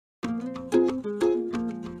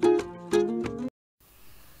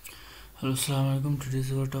Hello, Assalamu alaikum.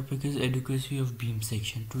 Today's our topic is adequacy of beam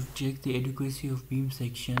section. To check the adequacy of beam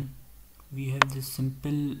section, we have this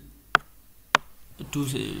simple two.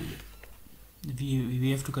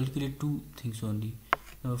 We have to calculate two things only.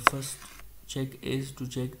 Now, first check is to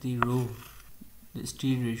check the rho. The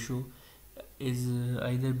steel ratio is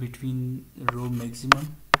either between rho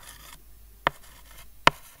maximum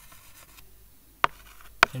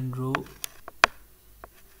and rho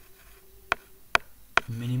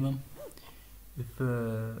minimum. If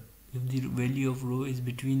the value of rho is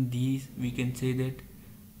between these, we can say that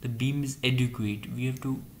the beam is adequate. We have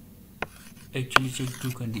to actually check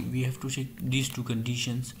we have to check these two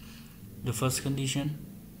conditions. The first condition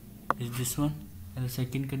is this one, and the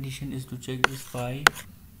second condition is to check this phi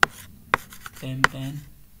mn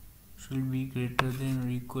should be greater than or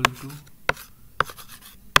equal to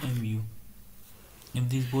mu. If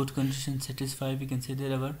these both conditions satisfy, we can say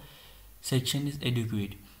that our section is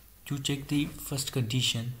adequate. To check the first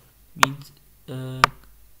condition means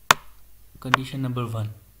condition number 1,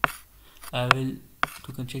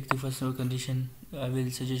 to check the first condition, I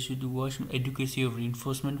will suggest you to watch adequacy of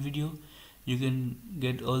reinforcement video. You can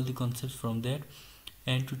get all the concepts from that.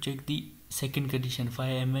 And to check the second condition,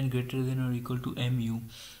 phi mn greater than or equal to mu.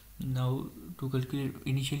 Now to calculate,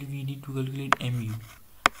 initially we need to calculate mu.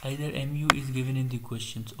 Either mu is given in the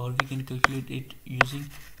questions, or we can calculate it using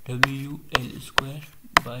WL square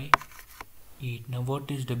by 8. Now what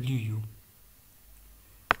is WU?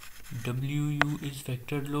 WU is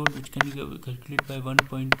factored load, which can be calculated by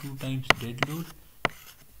 1.2 times dead load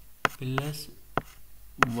plus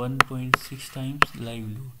 1.6 times live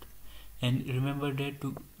load. And remember that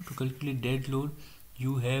to calculate dead load,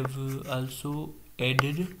 you have also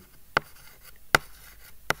added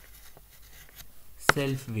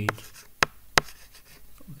self weight.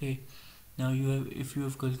 Okay, now if you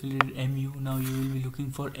have calculated mu, now you will be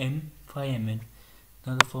looking for phi mn.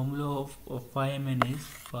 Now the formula of phi mn is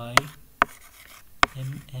phi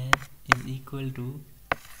mn is equal to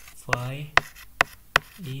phi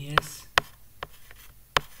as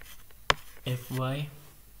fy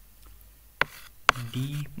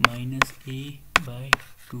d minus a by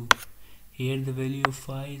 2. Here the value of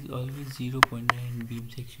phi is always 0.9 in beam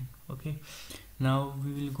section. Okay, now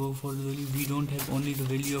we will go for the value. We don't have only the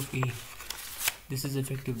value of a. This is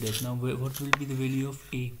effective depth. Now what will be the value of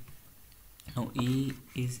a? Now a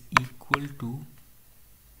is equal to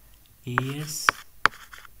as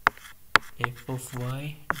f of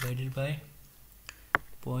y divided by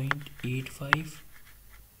 0.85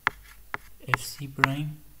 fc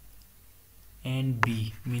prime, and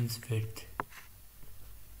b means width.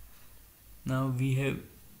 Now we have,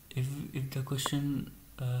 if the question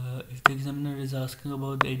if the examiner is asking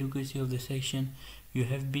about the adequacy of the section, you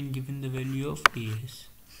have been given the value of as.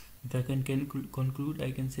 If I can conclude,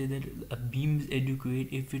 I can say that a beam is adequate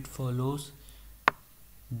if it follows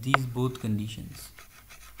these both conditions.